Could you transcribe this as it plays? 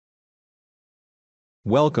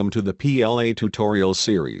Welcome to the PLA tutorial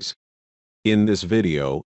series. In this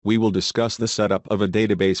video, we will discuss the setup of a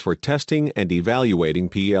database for testing and evaluating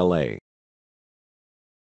PLA.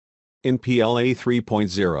 In PLA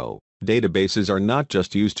 3.0, databases are not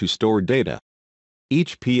just used to store data.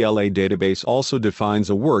 Each PLA database also defines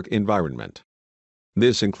a work environment.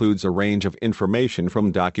 This includes a range of information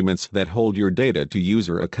from documents that hold your data to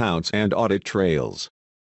user accounts and audit trails.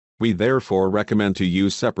 We therefore recommend to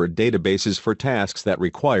use separate databases for tasks that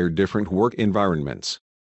require different work environments.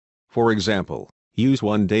 For example, use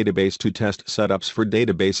one database to test setups for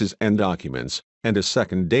databases and documents, and a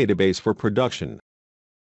second database for production.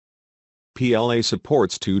 PLA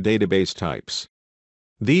supports two database types.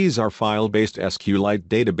 These are file-based SQLite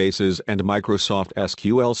databases and Microsoft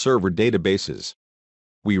SQL Server databases.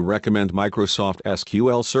 We recommend Microsoft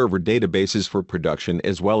SQL Server databases for production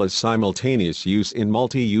as well as simultaneous use in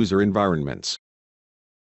multi-user environments.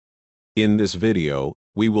 In this video,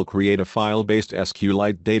 we will create a file-based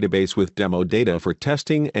SQLite database with demo data for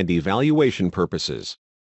testing and evaluation purposes.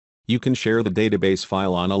 You can share the database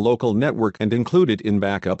file on a local network and include it in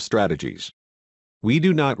backup strategies. We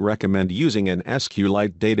do not recommend using an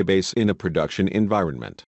SQLite database in a production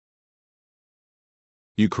environment.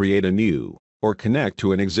 You create a new or connect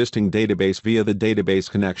to an existing database via the Database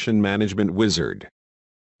Connection Management Wizard.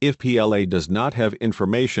 If PLA does not have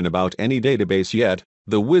information about any database yet,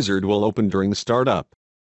 the wizard will open during startup.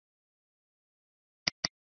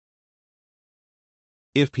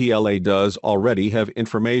 If PLA does already have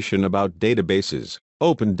information about databases,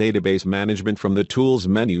 open Database Management from the Tools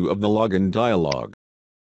menu of the Login dialog,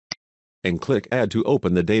 and click Add to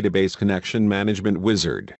open the Database Connection Management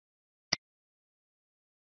Wizard.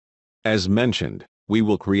 As mentioned, we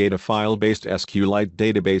will create a file-based SQLite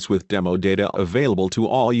database with demo data available to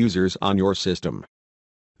all users on your system.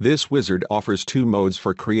 This wizard offers two modes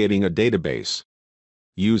for creating a database.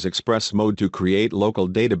 Use Express mode to create local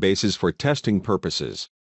databases for testing purposes.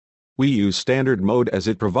 We use Standard mode as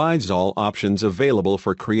it provides all options available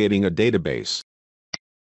for creating a database.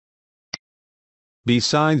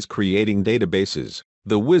 Besides creating databases,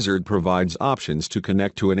 the wizard provides options to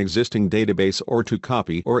connect to an existing database or to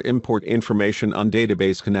copy or import information on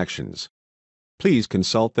database connections. Please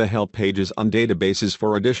consult the help pages on databases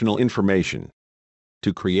for additional information.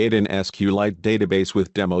 To create an SQLite database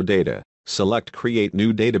with demo data, select Create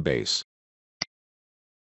New Database.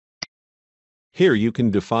 Here you can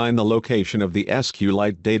define the location of the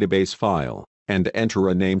SQLite database file, and enter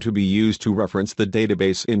a name to be used to reference the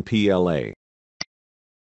database in PLA.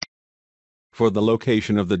 For the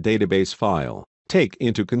location of the database file, take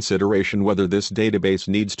into consideration whether this database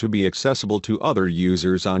needs to be accessible to other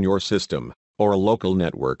users on your system, or a local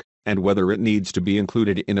network, and whether it needs to be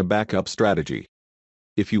included in a backup strategy.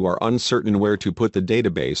 If you are uncertain where to put the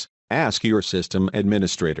database, ask your system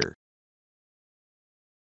administrator.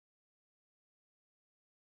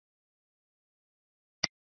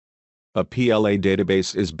 A PLA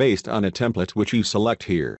database is based on a template which you select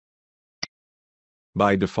here.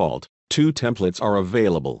 By default, two templates are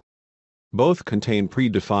available. Both contain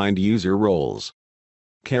predefined user roles.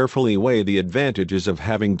 Carefully weigh the advantages of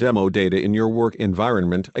having demo data in your work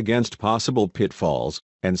environment against possible pitfalls,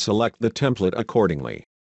 and select the template accordingly.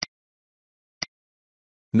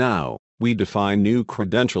 Now, we define new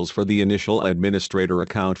credentials for the initial administrator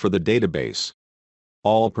account for the database.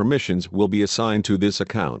 All permissions will be assigned to this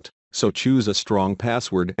account, so choose a strong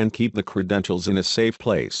password and keep the credentials in a safe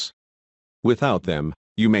place. Without them,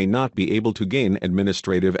 you may not be able to gain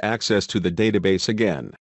administrative access to the database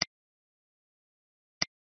again.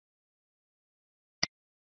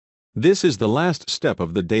 This is the last step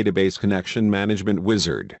of the Database Connection Management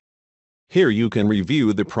Wizard. Here you can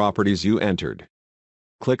review the properties you entered.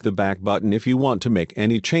 Click the back button if you want to make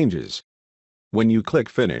any changes. When you click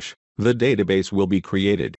Finish, the database will be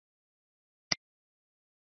created.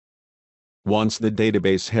 Once the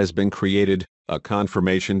database has been created, a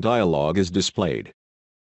confirmation dialog is displayed.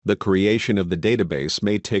 The creation of the database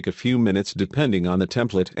may take a few minutes depending on the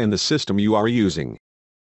template and the system you are using.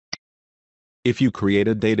 If you create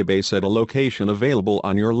a database at a location available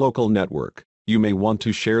on your local network, you may want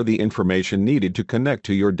to share the information needed to connect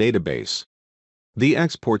to your database. The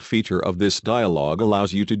export feature of this dialog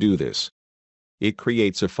allows you to do this. It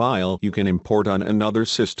creates a file you can import on another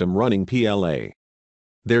system running PLA.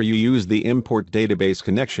 There you use the Import Database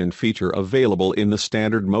Connection feature available in the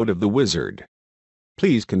Standard mode of the wizard.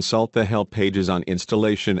 Please consult the help pages on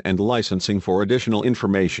installation and licensing for additional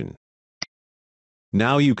information.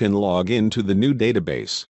 Now you can log into the new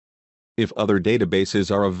database. If other databases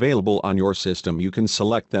are available on your system, you can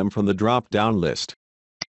select them from the drop-down list.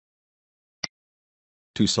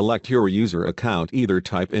 To select your user account, either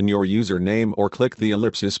type in your username or click the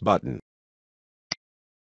ellipsis button.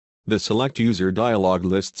 The Select User dialog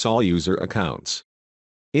lists all user accounts.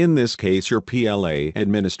 In this case, your PLA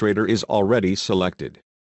administrator is already selected.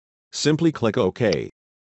 Simply click OK.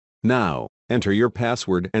 Now, enter your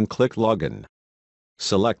password and click Login.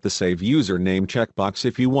 Select the Save Username checkbox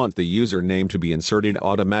if you want the username to be inserted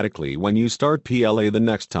automatically when you start PLA the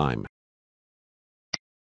next time.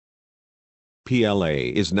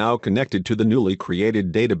 PLA is now connected to the newly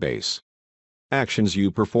created database. Actions you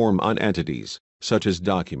perform on entities, such as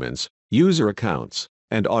documents, user accounts,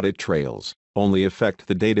 and audit trails, only affect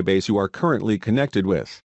the database you are currently connected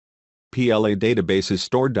with. PLA databases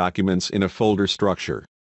store documents in a folder structure.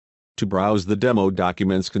 To browse the demo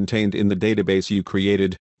documents contained in the database you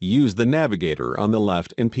created, use the navigator on the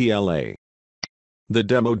left in PLA. The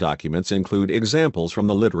demo documents include examples from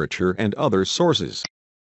the literature and other sources.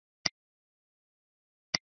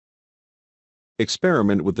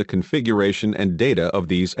 Experiment with the configuration and data of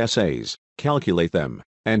these essays, calculate them,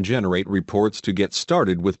 and generate reports to get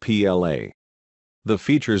started with PLA. The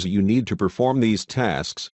features you need to perform these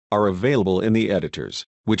tasks are available in the editors,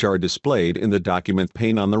 which are displayed in the document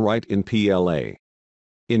pane on the right in PLA.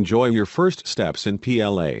 Enjoy your first steps in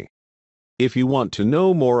PLA. If you want to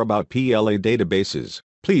know more about PLA databases,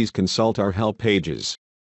 please consult our help pages.